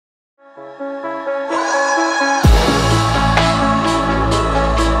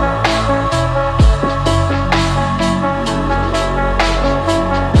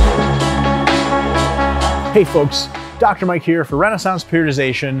Hey folks, Dr. Mike here for Renaissance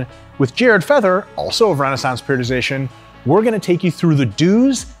Periodization. With Jared Feather, also of Renaissance Periodization, we're going to take you through the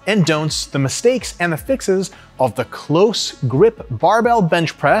do's and don'ts, the mistakes and the fixes of the close grip barbell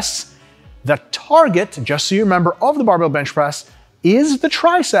bench press. The target, just so you remember, of the barbell bench press is the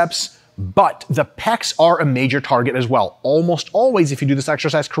triceps, but the pecs are a major target as well. Almost always, if you do this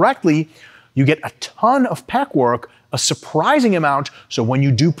exercise correctly, you get a ton of pec work, a surprising amount. So when you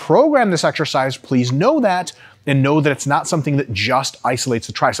do program this exercise, please know that, and know that it's not something that just isolates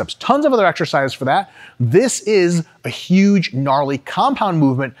the triceps. Tons of other exercises for that. This is a huge, gnarly compound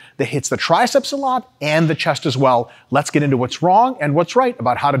movement that hits the triceps a lot and the chest as well. Let's get into what's wrong and what's right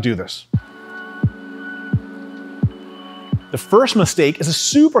about how to do this. The first mistake is a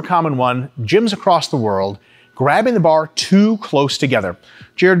super common one, gyms across the world, grabbing the bar too close together.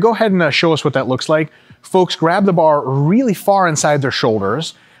 Jared, go ahead and show us what that looks like. Folks grab the bar really far inside their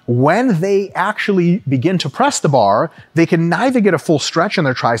shoulders. When they actually begin to press the bar, they can neither get a full stretch in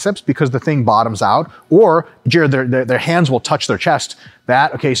their triceps because the thing bottoms out, or, Jared, their hands will touch their chest.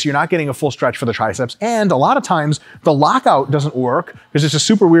 Okay, so you're not getting a full stretch for the triceps. And a lot of times the lockout doesn't work because it's a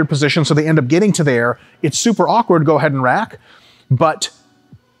super weird position, so they end up getting to there. It's super awkward, go ahead and rack. But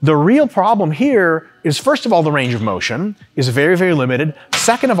the real problem here is, first of all, the range of motion is very, very limited.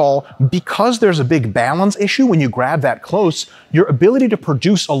 Second of all, because there's a big balance issue when you grab that close, your ability to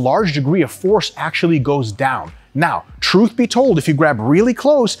produce a large degree of force actually goes down. Now, truth be told, if you grab really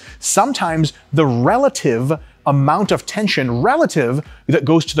close, sometimes the relative amount of tension that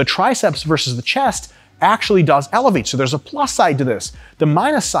goes to the triceps versus the chest actually does elevate. So there's a plus side to this. The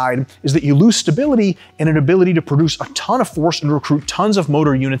minus side is that you lose stability and an ability to produce a ton of force and recruit tons of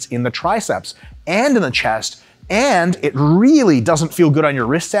motor units in the triceps and in the chest. And it really doesn't feel good on your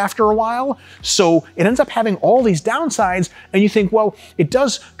wrists after a while. So it ends up having all these downsides, and you think, well, it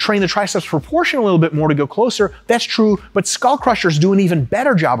does train the triceps proportion a little bit more to go closer. That's true, but skull crushers do an even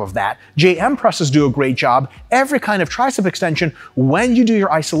better job of that. JM presses do a great job. Every kind of tricep extension, when you do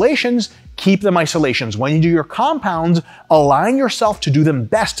your isolations, keep them isolations. When you do your compounds, align yourself to do them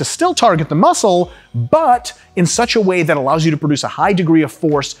best to still target the muscle, but in such a way that allows you to produce a high degree of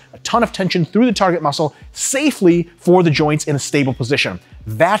force, a ton of tension through the target muscle safely for the joints in a stable position.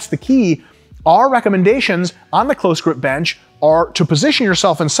 That's the key. Our recommendations on the close grip bench are to position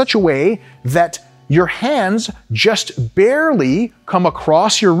yourself in such a way that your hands just barely come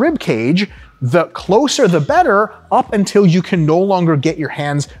across your rib cage. The closer the better, up until you can no longer get your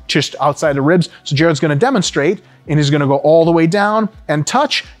hands just outside the ribs. So Jared's gonna demonstrate, and he's gonna go all the way down and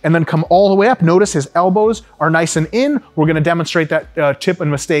touch, and then come all the way up. Notice his elbows are nice and in. We're gonna demonstrate that tip and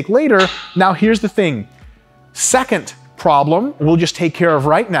mistake later. Now here's the thing. Second problem we'll just take care of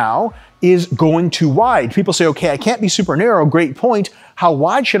right now is going too wide. People say, okay, I can't be super narrow, great point. How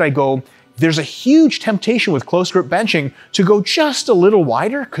wide should I go? There's a huge temptation with close grip benching to go just a little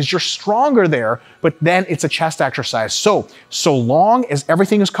wider because you're stronger there, but then it's a chest exercise. So long as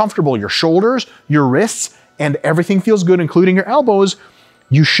everything is comfortable, your shoulders, your wrists, and everything feels good, including your elbows,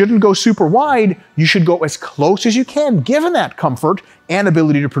 you shouldn't go super wide. You should go as close as you can, given that comfort and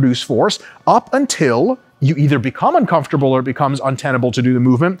ability to produce force, up until you either become uncomfortable or it becomes untenable to do the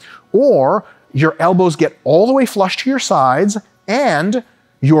movement, or your elbows get all the way flush to your sides and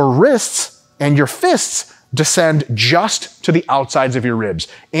your wrists and your fists descend just to the outsides of your ribs.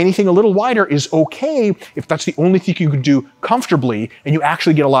 Anything a little wider is okay if that's the only thing you can do comfortably and you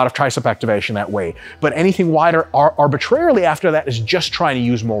actually get a lot of tricep activation that way. But anything wider arbitrarily after that is just trying to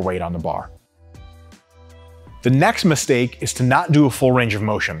use more weight on the bar. The next mistake is to not do a full range of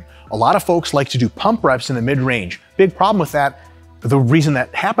motion. A lot of folks like to do pump reps in the mid-range. Big problem with that. The reason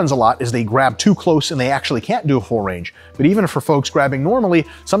that happens a lot is they grab too close and they actually can't do a full range. But even for folks grabbing normally,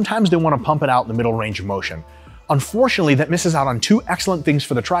 sometimes they want to pump it out in the middle range of motion. Unfortunately, that misses out on two excellent things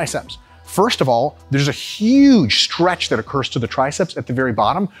for the triceps. First of all, there's a huge stretch that occurs to the triceps at the very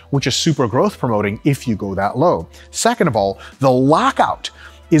bottom, which is super growth promoting if you go that low. Second of all, the lockout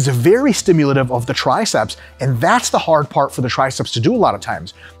is very stimulative of the triceps, and that's the hard part for the triceps to do a lot of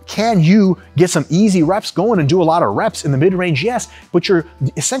times. Can you get some easy reps going and do a lot of reps in the mid-range? Yes, but you're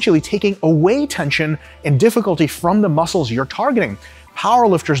essentially taking away tension and difficulty from the muscles you're targeting.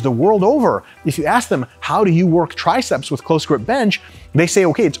 Powerlifters the world over, if you ask them, how do you work triceps with close grip bench? They say,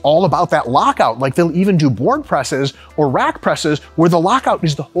 okay, it's all about that lockout. Like they'll even do board presses or rack presses where the lockout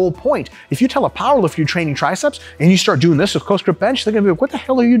is the whole point. If you tell a powerlifter you're training triceps and you start doing this with close grip bench, they're gonna be like, what the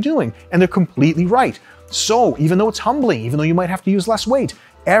hell are you doing? And they're completely right. So even though it's humbling, even though you might have to use less weight,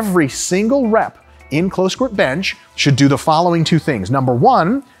 every single rep in close grip bench should do the following two things. Number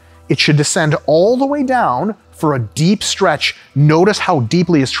one, it should descend all the way down for a deep stretch. Notice how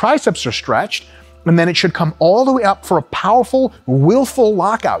deeply his triceps are stretched. and then it should come all the way up for a powerful, willful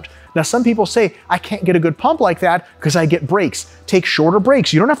lockout. Now, some people say, I can't get a good pump like that because I get breaks. Take shorter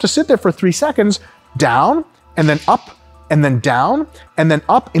breaks. You don't have to sit there for 3 seconds. Down, and then up, and then down, and then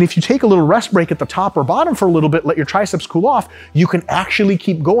up. And if you take a little rest break at the top or bottom for a little bit, let your triceps cool off, you can actually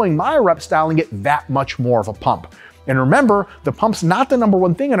keep going my rep style and get that much more of a pump. And remember, the pump's not the number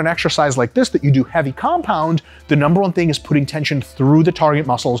one thing in an exercise like this that you do heavy compound. The number one thing is putting tension through the target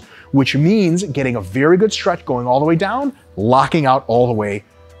muscles, which means getting a very good stretch going all the way down, locking out all the way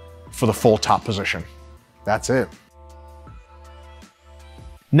for the full top position. That's it.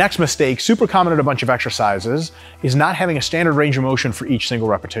 Next mistake, super common in a bunch of exercises, is not having a standard range of motion for each single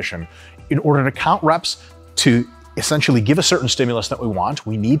repetition. In order to count reps to essentially give a certain stimulus that we want,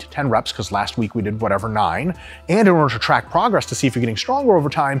 we need 10 reps because last week we did whatever 9. And in order to track progress to see if you're getting stronger over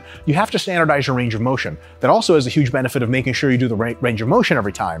time, you have to standardize your range of motion. That also has a huge benefit of making sure you do the right range of motion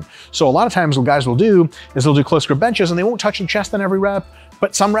every time. So a lot of times what guys will do is they'll do close grip benches and they won't touch the chest on every rep,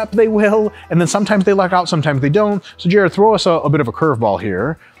 but some rep they will, and then sometimes they lock out, sometimes they don't. So Jared, throw us a bit of a curveball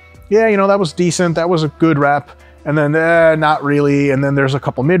here. Yeah, you know, that was decent, that was a good rep, and then not really, and then there's a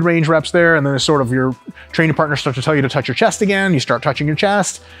couple mid-range reps there, and then it's sort of your training partner starts to tell you to touch your chest again, you start touching your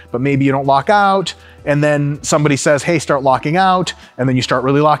chest, but maybe you don't lock out, and then somebody says, hey, start locking out, and then you start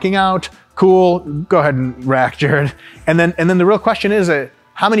really locking out. Cool, go ahead and rack, Jared. And then the real question is,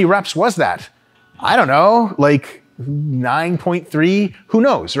 how many reps was that? I don't know, like 9.3, who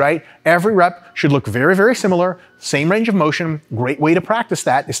knows, right? Every rep should look very, very similar, same range of motion. Great way to practice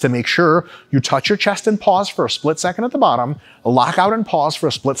that is to make sure you touch your chest and pause for a split second at the bottom, lock out and pause for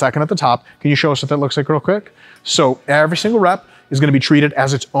a split second at the top. Can you show us what that looks like real quick? So every single rep is going to be treated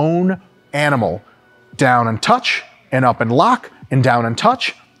as its own animal. Down and touch, and up and lock, and down and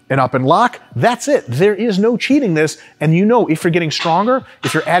touch, and up and lock. That's it. There is no cheating this. And you know, if you're getting stronger,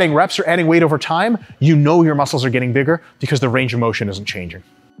 if you're adding reps or adding weight over time, you know your muscles are getting bigger because the range of motion isn't changing.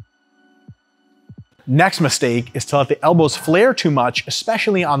 Next mistake is to let the elbows flare too much,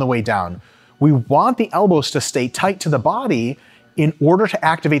 especially on the way down. We want the elbows to stay tight to the body in order to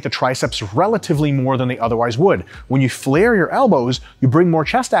activate the triceps relatively more than they otherwise would. When you flare your elbows, you bring more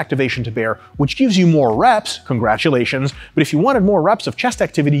chest activation to bear, which gives you more reps, congratulations, but if you wanted more reps of chest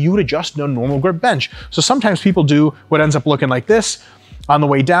activity, you would have just done normal grip bench. So sometimes people do what ends up looking like this. On the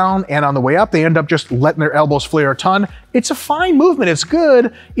way down and on the way up, they end up just letting their elbows flare a ton. It's a fine movement, it's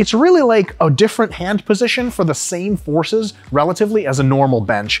good. It's really like a different hand position for the same forces relatively as a normal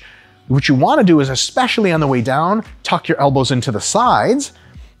bench. What you want to do is, especially on the way down, tuck your elbows into the sides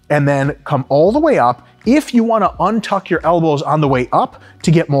and then come all the way up. If you want to untuck your elbows on the way up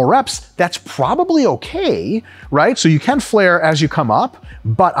to get more reps, that's probably okay, right? So you can flare as you come up,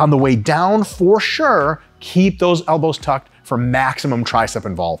 but on the way down, for sure, keep those elbows tucked for maximum tricep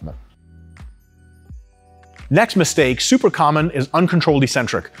involvement. Next mistake, super common, is uncontrolled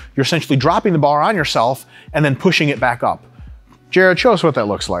eccentric. You're essentially dropping the bar on yourself and then pushing it back up. Jared, show us what that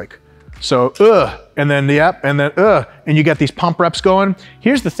looks like. So, and then, yep, and then, and you get these pump reps going.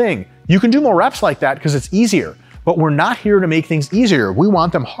 Here's the thing, you can do more reps like that because it's easier, but we're not here to make things easier. We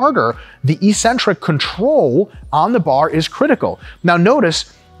want them harder. The eccentric control on the bar is critical. Now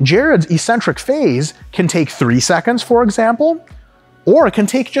notice, Jared's eccentric phase can take 3 seconds, for example, or it can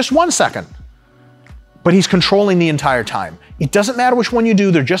take just 1 second, but he's controlling the entire time. It doesn't matter which one you do,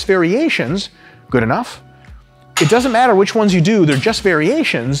 they're just variations. Good enough? It doesn't matter which ones you do, they're just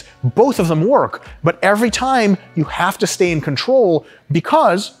variations, both of them work, but every time you have to stay in control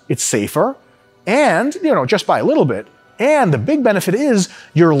because it's safer and, you know, just by a little bit. And the big benefit is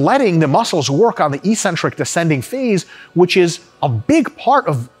you're letting the muscles work on the eccentric descending phase, which is a big part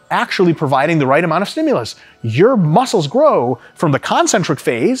of actually providing the right amount of stimulus. Your muscles grow from the concentric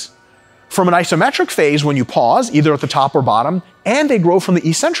phase, from an isometric phase when you pause, either at the top or bottom, and they grow from the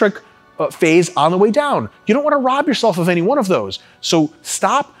eccentric phase on the way down. You don't want to rob yourself of any one of those. So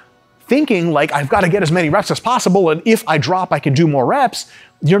stop thinking like, I've got to get as many reps as possible, and if I drop, I can do more reps.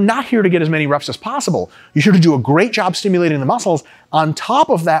 You're not here to get as many reps as possible. You're here to do a great job stimulating the muscles. On top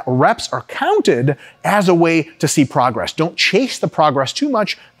of that, reps are counted as a way to see progress. Don't chase the progress too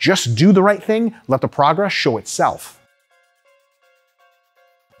much. Just do the right thing. Let the progress show itself.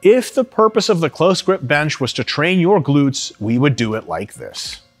 If the purpose of the close grip bench was to train your glutes, we would do it like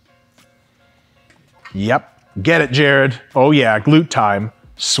this. Yep, get it, Jared. Oh yeah, glute time.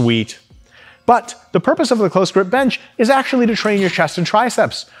 Sweet. But the purpose of the close grip bench is actually to train your chest and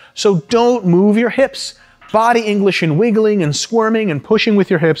triceps. So don't move your hips. Body English and wiggling and squirming and pushing with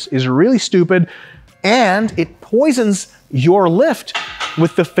your hips is really stupid, and it poisons your lift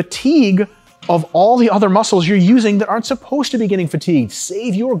with the fatigue of all the other muscles you're using that aren't supposed to be getting fatigued.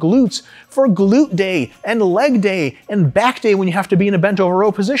 Save your glutes for glute day and leg day and back day when you have to be in a bent over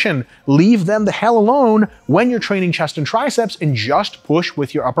row position. Leave them the hell alone when you're training chest and triceps and just push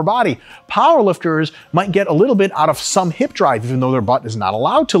with your upper body. Powerlifters might get a little bit out of some hip drive, even though their butt is not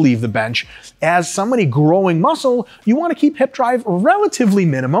allowed to leave the bench. As somebody growing muscle, you want to keep hip drive relatively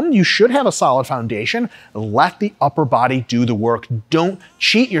minimum. You should have a solid foundation. Let the upper body do the work. Don't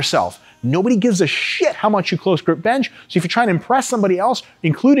cheat yourself. Nobody gives a shit how much you close grip bench. So if you're trying to impress somebody else,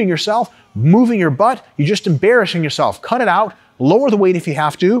 including yourself, moving your butt, you're just embarrassing yourself. Cut it out. Lower the weight if you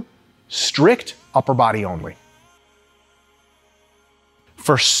have to. Strict upper body only.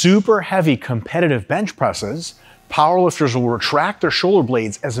 For super heavy competitive bench presses, powerlifters will retract their shoulder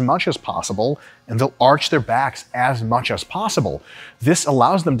blades as much as possible, and they'll arch their backs as much as possible. This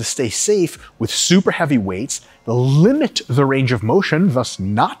allows them to stay safe with super heavy weights, limit the range of motion, thus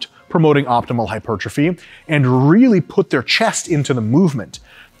not promoting optimal hypertrophy, and really put their chest into the movement.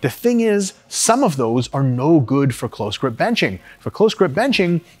 The thing is, some of those are no good for close grip benching. For close grip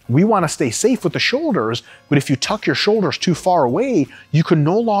benching, we want to stay safe with the shoulders, but if you tuck your shoulders too far away, you can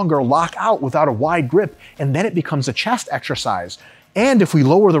no longer lock out without a wide grip, and then it becomes a chest exercise. And if we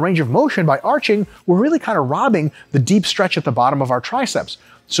lower the range of motion by arching, we're really kind of robbing the deep stretch at the bottom of our triceps.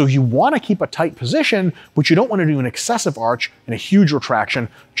 So you want to keep a tight position, but you don't want to do an excessive arch and a huge retraction.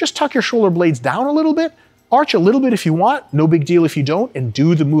 Just tuck your shoulder blades down a little bit, arch a little bit if you want, no big deal if you don't, and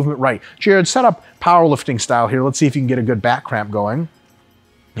do the movement right. Jared, set up powerlifting style here. Let's see if you can get a good back cramp going.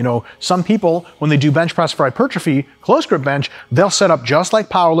 You know, some people, when they do bench press for hypertrophy, close grip bench, they'll set up just like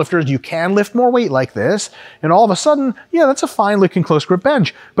powerlifters. You can lift more weight like this, and all of a sudden, yeah, that's a fine looking close grip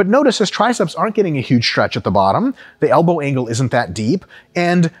bench. But notice his triceps aren't getting a huge stretch at the bottom. The elbow angle isn't that deep,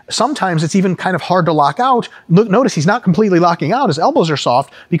 and sometimes it's even kind of hard to lock out. Look, notice he's not completely locking out. His elbows are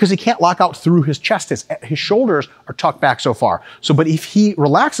soft because he can't lock out through his chest. His shoulders are tucked back so far. So, but if he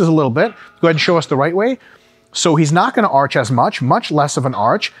relaxes a little bit, go ahead and show us the right way. So he's not going to arch as much less of an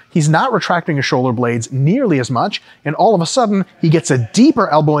arch. He's not retracting his shoulder blades nearly as much. And all of a sudden, he gets a deeper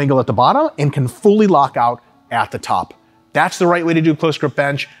elbow angle at the bottom and can fully lock out at the top. That's the right way to do close grip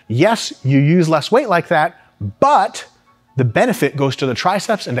bench. Yes, you use less weight like that, but the benefit goes to the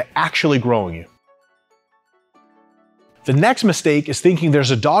triceps and to actually growing you. The next mistake is thinking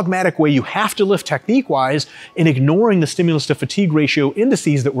there's a dogmatic way you have to lift technique-wise and ignoring the stimulus to fatigue ratio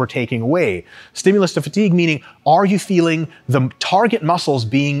indices that we're taking away. Stimulus to fatigue meaning, are you feeling the target muscles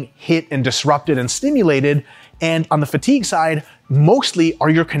being hit and disrupted and stimulated? And on the fatigue side, mostly are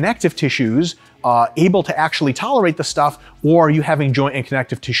your connective tissues able to actually tolerate the stuff, or are you having joint and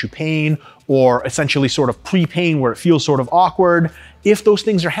connective tissue pain, or essentially sort of pre-pain where it feels sort of awkward? If those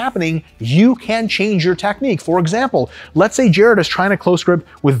things are happening, you can change your technique. For example, let's say Jared is trying to close grip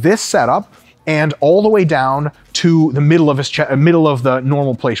with this setup and all the way down to the middle of his middle of the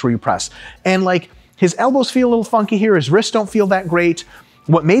normal place where you press. And like his elbows feel a little funky here, his wrists don't feel that great.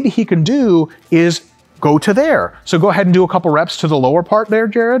 What maybe he can do is go to there. So go ahead and do a couple reps to the lower part there,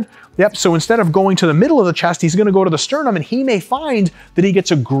 Jared. Yep, so instead of going to the middle of the chest, he's gonna go to the sternum, and he may find that he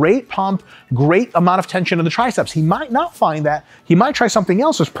gets a great pump, great amount of tension in the triceps. He might not find that. He might try something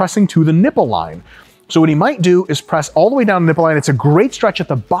else, is pressing to the nipple line. So what he might do is press all the way down the nipple line. It's a great stretch at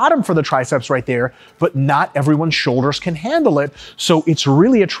the bottom for the triceps right there, but not everyone's shoulders can handle it. So it's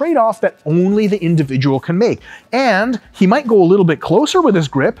really a trade-off that only the individual can make. And he might go a little bit closer with his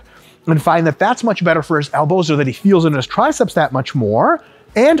grip and find that that's much better for his elbows, or that he feels in his triceps that much more.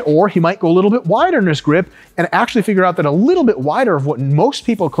 And or he might go a little bit wider in his grip and actually figure out that a little bit wider of what most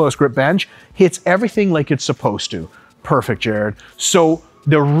people close grip bench hits everything like it's supposed to. Perfect, Jared. So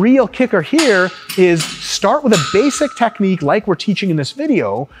the real kicker here is start with a basic technique like we're teaching in this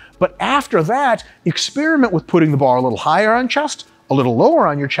video, but after that, experiment with putting the bar a little higher on chest, a little lower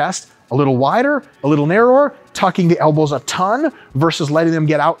on your chest, a little wider, a little narrower, tucking the elbows a ton versus letting them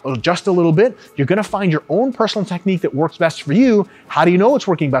get out just a little bit. You're gonna find your own personal technique that works best for you. How do you know it's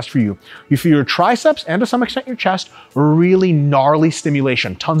working best for you? You feel your triceps and to some extent your chest, really gnarly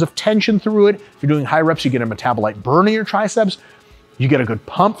stimulation, tons of tension through it. If you're doing high reps, you get a metabolite burn in your triceps. You get a good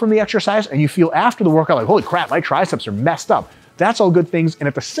pump from the exercise, and you feel after the workout like, holy crap, my triceps are messed up. That's all good things. And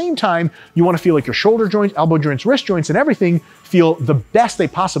at the same time, you want to feel like your shoulder joints, elbow joints, wrist joints, and everything feel the best they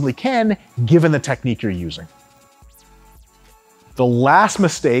possibly can given the technique you're using. The last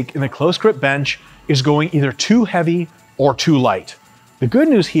mistake in the close grip bench is going either too heavy or too light. The good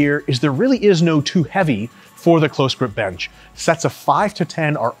news here is there really is no too heavy for the close grip bench. Sets of 5 to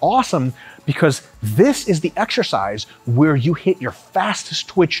 10 are awesome because this is the exercise where you hit your fastest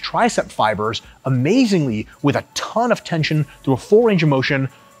twitch tricep fibers amazingly with a ton of tension through a full range of motion,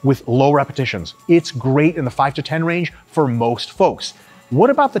 with low repetitions. It's great in the 5 to 10 range for most folks. What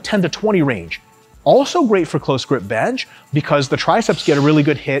about the 10 to 20 range? Also great for close grip bench because the triceps get a really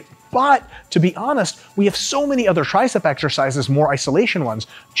good hit, but to be honest, we have so many other tricep exercises, more isolation ones,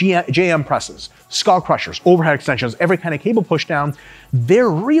 JM presses, skull crushers, overhead extensions, every kind of cable push down. They're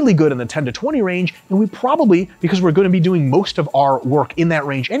really good in the 10 to 20 range, and we probably, because we're going to be doing most of our work in that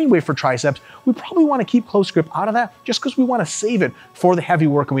range anyway for triceps, we probably want to keep close grip out of that just because we want to save it for the heavy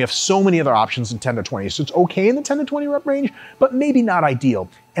work, and we have so many other options in 10 to 20. So it's okay in the 10 to 20 rep range, but maybe not ideal.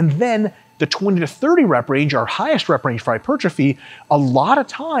 And then the 20 to 30 rep range, our highest rep range for hypertrophy, a lot of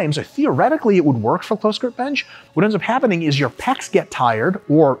times, theoretically, it would work for close grip bench. What ends up happening is your pecs get tired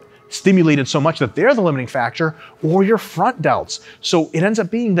or stimulated so much that they're the limiting factor, or your front delts. So it ends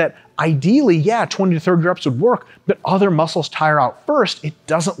up being that ideally, yeah, 20 to 30 reps would work, but other muscles tire out first. It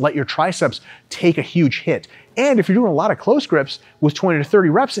doesn't let your triceps take a huge hit. And if you're doing a lot of close grips with 20 to 30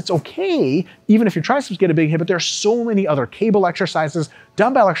 reps, it's okay, even if your triceps get a big hit, but there's so many other cable exercises,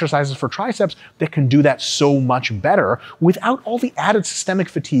 dumbbell exercises for triceps that can do that so much better without all the added systemic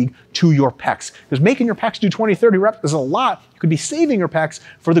fatigue to your pecs. Because making your pecs do 20, 30 reps is a lot. You could be saving your pecs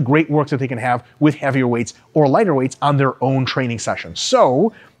for the great work that they can have with heavier weights or lighter weights on their own training sessions.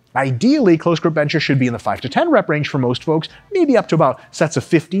 So ideally, close grip benches should be in the 5 to 10 rep range for most folks, maybe up to about sets of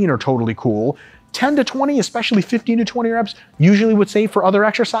 15 are totally cool. 10 to 20, especially 15 to 20 reps, usually would say for other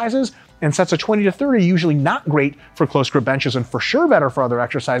exercises, and sets of 20 to 30 usually not great for close grip benches and for sure better for other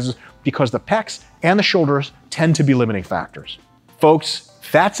exercises because the pecs and the shoulders tend to be limiting factors. Folks,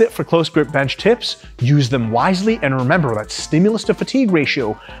 that's it for close grip bench tips. Use them wisely, and remember that stimulus to fatigue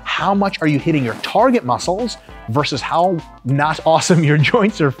ratio, how much are you hitting your target muscles versus how not awesome your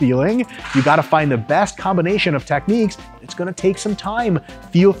joints are feeling. You gotta find the best combination of techniques. It's gonna take some time.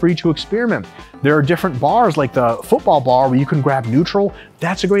 Feel free to experiment. There are different bars like the football bar where you can grab neutral.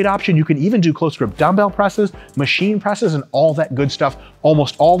 That's a great option. You can even do close grip dumbbell presses, machine presses, and all that good stuff.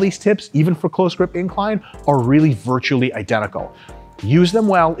 Almost all these tips, even for close grip incline, are really virtually identical. Use them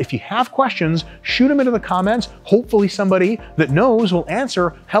well. If you have questions, shoot them into the comments. Hopefully somebody that knows will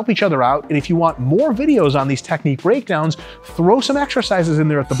answer, help each other out. And if you want more videos on these technique breakdowns, throw some exercises in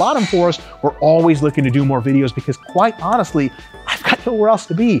there at the bottom for us. We're always looking to do more videos because quite honestly, I've got nowhere else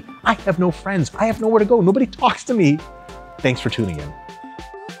to be. I have no friends. I have nowhere to go. Nobody talks to me. Thanks for tuning in.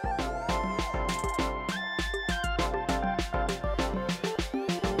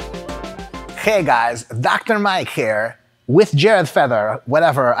 Hey guys, Dr. Mike here. With Jared Feather,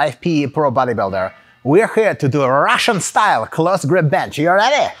 whatever, IFP Pro Bodybuilder, we're here to do a Russian-style close grip bench. You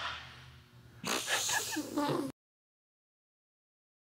ready?